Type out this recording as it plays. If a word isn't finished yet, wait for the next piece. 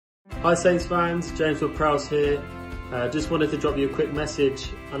Hi Saints fans, James Prowse here. Just wanted to drop you a quick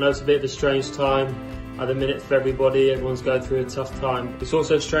message. I know it's a bit of a strange time at the minute for everybody, everyone's going through a tough time. It's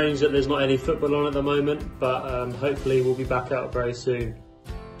also strange that there's not any football on at the moment, but hopefully we'll be back out very soon.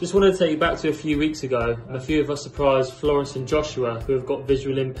 Just wanted to take you back to a few weeks ago. A few of us surprised Florence and Joshua, who have got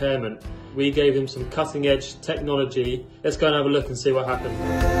visual impairment. We gave them some cutting edge technology. Let's go and have a look and see what happened.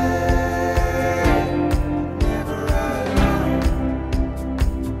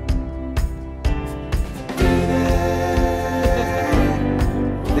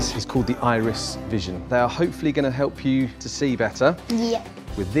 This is called the IrisVision. They are hopefully going to help you to see better. Yeah.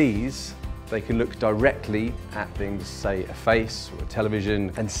 With these, they can look directly at things, say a face or a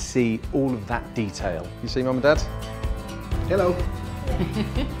television, and see all of that detail. You see, Mum and Dad? Hello.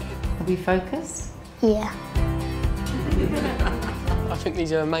 Are we focused? Yeah. I think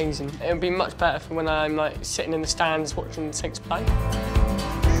these are amazing. It would be much better for when I'm like sitting in the stands watching the Saints play.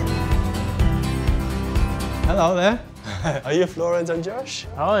 Hello there. Are you Florence and Josh?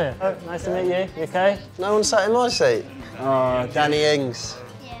 Oh yeah. Oh, nice to meet you. You okay? No one sat in my seat? Oh, Danny Ings.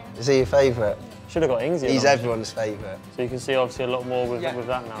 Yeah. Is he your favourite? Should have got Ings. He's everyone's favourite. So you can see obviously a lot more with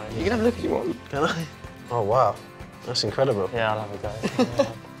that now. You can have a look if you want. Can I? Oh wow, that's incredible. Yeah, I'll have a go.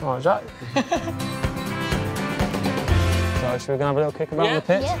 All right, Jack. So should we go have a little kick around the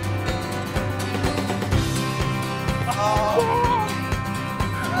pitch? Yeah.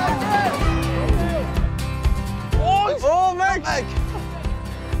 Oh, Meg!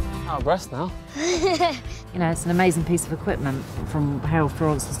 Out of breath now. You know, it's an amazing piece of equipment. From how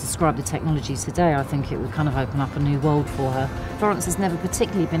Florence has described the technology today, I think it would kind of open up a new world for her. Florence has never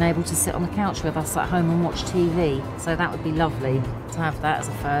particularly been able to sit on the couch with us at home and watch TV, so that would be lovely to have that as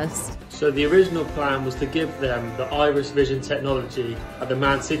a first. So the original plan was to give them the IrisVision technology at the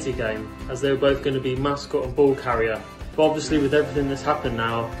Man City game, as they were both going to be mascot and ball carrier. But obviously with everything that's happened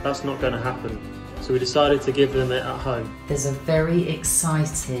now, that's not going to happen. So we decided to give them it at home. There's a very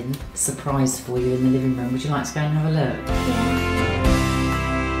exciting surprise for you in the living room. Would you like to go and have a look?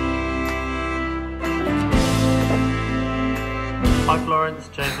 Hi Florence,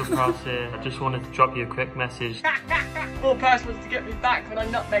 James Prowse here. I just wanted to drop you a quick message. Poor person was to get me back when I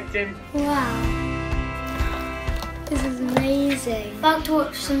nutmegged him. Wow. This is amazing. About to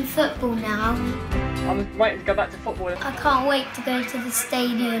watch some football now. I'm waiting to go back to football. I can't wait to go to the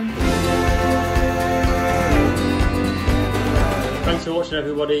stadium. Thanks for watching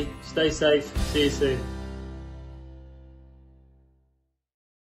everybody. Stay safe. See you soon.